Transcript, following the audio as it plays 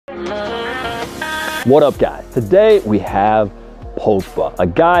What up, guys? Today we have Pogba, a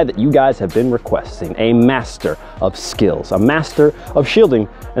guy that you guys have been requesting, a master of skills, a master of shielding,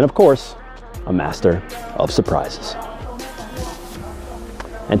 and of course, a master of surprises.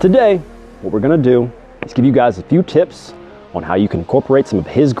 And today, what we're gonna do is give you guys a few tips on how you can incorporate some of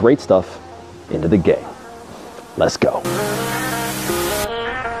his great stuff into the game. Let's go.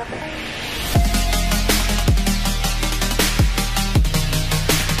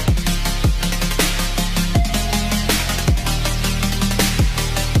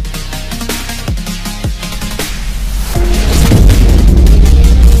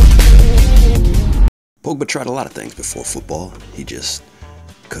 Pogba tried a lot of things before football. He just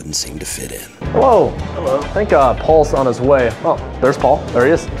couldn't seem to fit in. Hello. Hello. I think Paul's on his way. Oh, there's Paul. There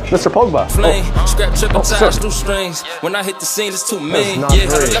he is. Mr. Pogba. When I hit the scene, it's too mean. Not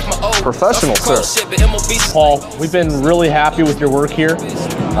very professional, sir. Paul, we've been really happy with your work here,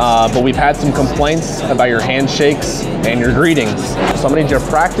 but we've had some complaints about your handshakes and your greetings. So I'm gonna need you to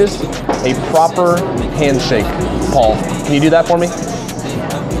practice a proper handshake. Paul, can you do that for me?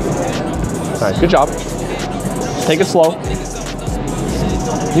 All right, good job. Take it slow.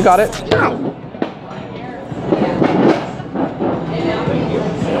 You got it.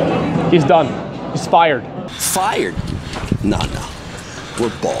 He's done. He's fired. Fired? Nah. We're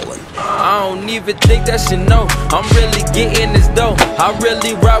balling. I don't even think that she know I'm really getting this dough. I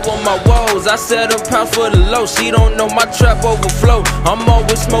really ride with my woes. I set a pound for the low. She don't know my trap overflow. I'm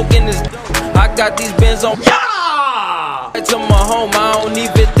always smoking this dough. I got these Benz on. Yeah! To my home. I don't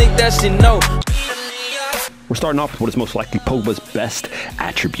even think that she know. We're starting off with what is most likely Pogba's best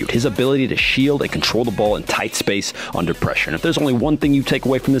attribute, his ability to shield and control the ball in tight space under pressure. And if there's only one thing you take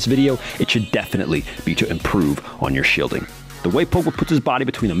away from this video, it should definitely be to improve on your shielding. The way Pogba puts his body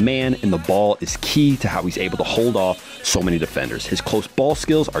between the man and the ball is key to how he's able to hold off so many defenders. His close ball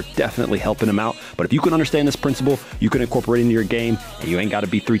skills are definitely helping him out, but if you can understand this principle, you can incorporate it into your game, and you ain't got to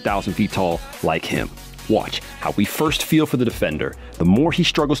be 3,000 feet tall like him. Watch how we first feel for the defender. The more he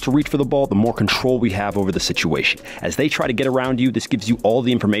struggles to reach for the ball, the more control we have over the situation. As they try to get around you, this gives you all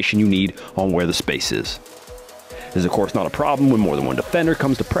the information you need on where the space is. This is of course not a problem when more than one defender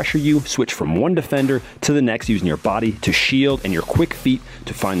comes to pressure you. Switch from one defender to the next using your body to shield and your quick feet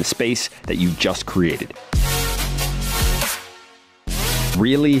to find the space that you just created.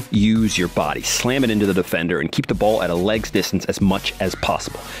 Really use your body, slam it into the defender, and keep the ball at a leg's distance as much as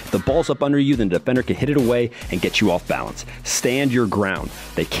possible. If the ball's up under you, then the defender can hit it away and get you off balance. Stand your ground.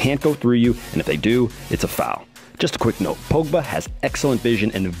 They can't go through you, and if they do, it's a foul. Just a quick note, Pogba has excellent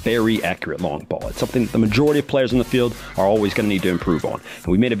vision and a very accurate long ball. It's something that the majority of players in the field are always going to need to improve on. And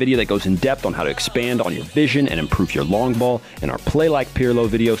we made a video that goes in depth on how to expand on your vision and improve your long ball in our Play Like Pirlo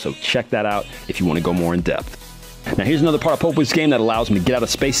video, so check that out if you want to go more in depth. Now here's another part of Pogba's game that allows him to get out of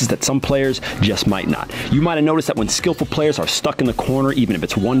spaces that some players just might not. You might have noticed that when skillful players are stuck in the corner, even if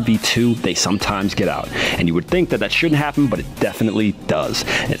it's 1v2, they sometimes get out. And you would think that that shouldn't happen, but it definitely does.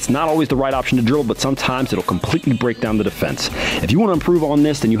 It's not always the right option to dribble, but sometimes it'll completely break down the defense. If you want to improve on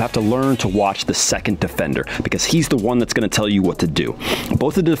this, then you have to learn to watch the second defender, because he's the one that's going to tell you what to do.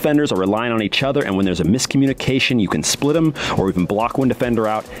 Both of the defenders are relying on each other, and when there's a miscommunication, you can split them or even block one defender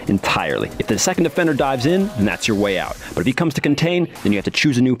out entirely. If the second defender dives in, then that's your way out. But if he comes to contain, then you have to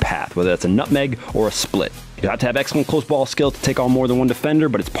choose a new path, whether that's a nutmeg or a split. You have to have excellent close ball skills to take on more than one defender,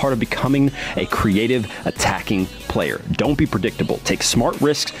 but it's part of becoming a creative attacking player. Don't be predictable. Take smart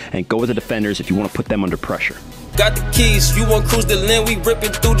risks and go with the defenders if you want to put them under pressure. Got the keys, you want cruise the lane, we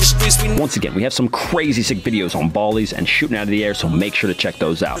ripping through the streets. Once again, we have some crazy sick videos on volleys and shooting out of the air, so make sure to check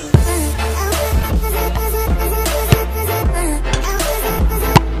those out.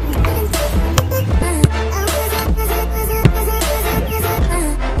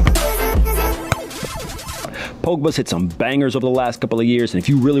 Pogba's hit some bangers over the last couple of years, and if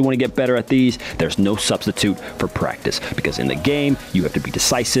you really want to get better at these, there's no substitute for practice, because in the game, you have to be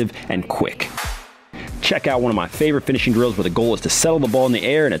decisive and quick. Check out one of my favorite finishing drills where the goal is to settle the ball in the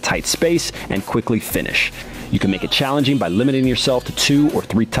air in a tight space and quickly finish. You can make it challenging by limiting yourself to 2 or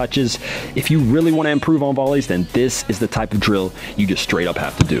 3 touches. If you really want to improve on volleys, then this is the type of drill you just straight up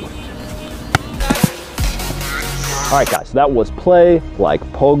have to do. All right, guys, so that was Play Like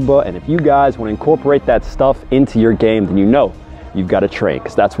Pogba, and if you guys want to incorporate that stuff into your game, then you know you've got to train,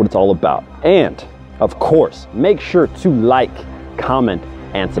 because that's what it's all about. And, of course, make sure to like, comment,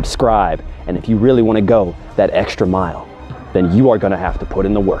 and subscribe. And if you really want to go that extra mile, then you are going to have to put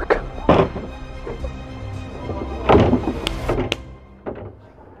in the work.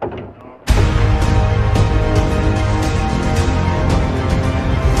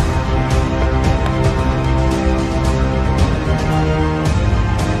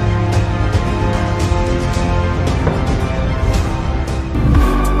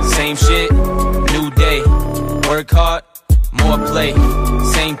 Same shit, new day. Work hard, more play.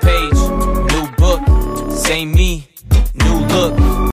 Same page,